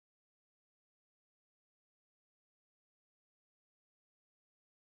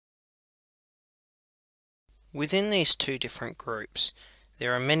Within these two different groups,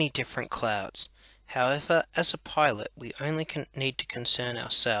 there are many different clouds. However, as a pilot, we only need to concern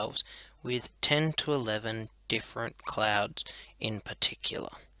ourselves with 10 to 11 different clouds in particular.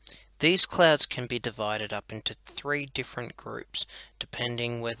 These clouds can be divided up into three different groups,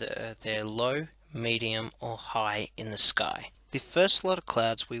 depending whether they're low, medium, or high in the sky. The first lot of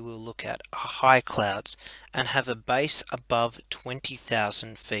clouds we will look at are high clouds and have a base above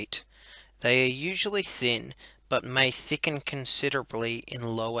 20,000 feet. They are usually thin, but may thicken considerably in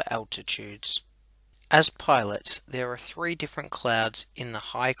lower altitudes. As pilots, there are three different clouds in the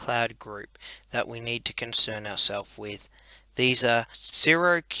high cloud group that we need to concern ourselves with. These are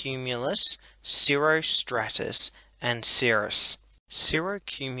Cirrocumulus, Cirrostratus, and Cirrus.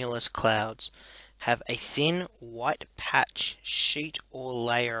 Cirrocumulus clouds have a thin white patch, sheet or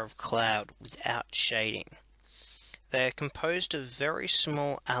layer of cloud without shading. They are composed of very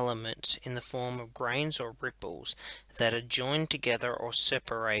small elements in the form of grains or ripples that are joined together or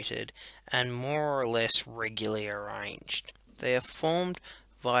separated and more or less regularly arranged. They are formed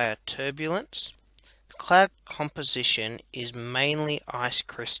via turbulence. The cloud composition is mainly ice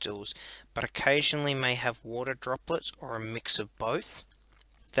crystals, but occasionally may have water droplets or a mix of both.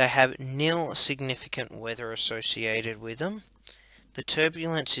 They have nil significant weather associated with them. The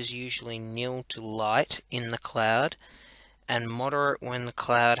turbulence is usually nil to light in the cloud and moderate when the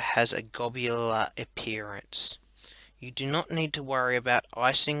cloud has a globular appearance. You do not need to worry about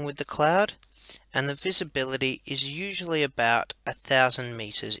icing with the cloud, and the visibility is usually about 1,000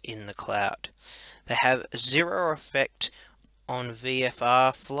 meters in the cloud. They have zero effect on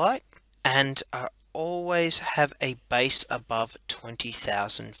VFR flight and always have a base above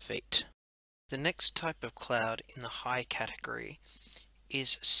 20,000 feet. The next type of cloud in the high category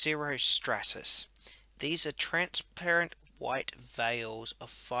is Cirrostratus. These are transparent white veils of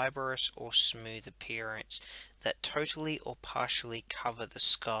fibrous or smooth appearance that totally or partially cover the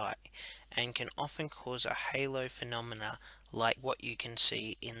sky and can often cause a halo phenomena like what you can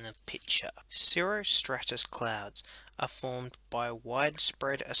see in the picture. Cirrostratus clouds are formed by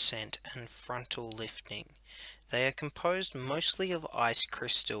widespread ascent and frontal lifting. They are composed mostly of ice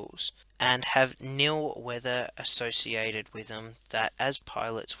crystals and have nil weather associated with them that as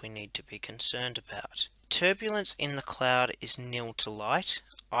pilots we need to be concerned about. Turbulence in the cloud is nil to light,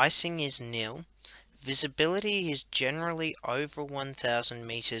 icing is nil, visibility is generally over 1,000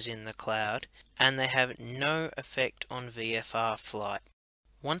 meters in the cloud, and they have no effect on VFR flight.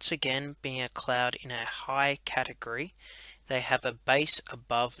 Once again, being a cloud in a high category, they have a base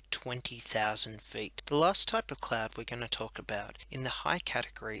above 20,000 feet. The last type of cloud we're going to talk about in the high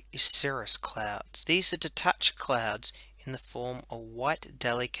category is cirrus clouds. These are detached clouds in the form of white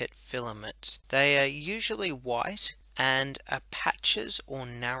delicate filaments. They are usually white and are patches or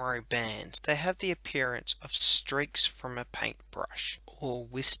narrow bands. They have the appearance of streaks from a paintbrush or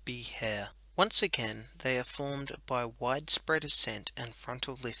wispy hair. Once again, they are formed by widespread ascent and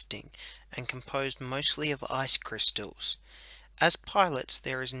frontal lifting and composed mostly of ice crystals. As pilots,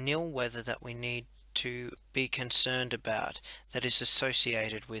 there is nil weather that we need to be concerned about that is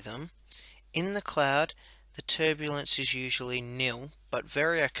associated with them. In the cloud, the turbulence is usually nil, but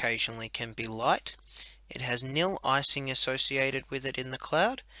very occasionally can be light. It has nil icing associated with it in the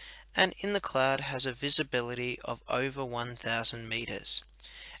cloud, and in the cloud has a visibility of over 1,000 meters.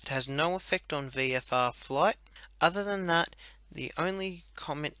 It has no effect on VFR flight. Other than that, the only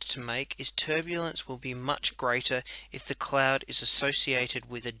comment to make is turbulence will be much greater if the cloud is associated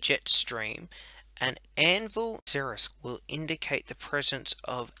with a jet stream. An anvil cirrus will indicate the presence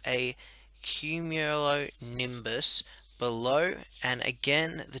of a cumulonimbus below, and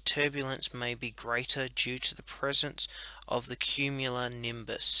again the turbulence may be greater due to the presence of the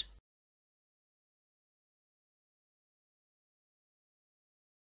cumulonimbus.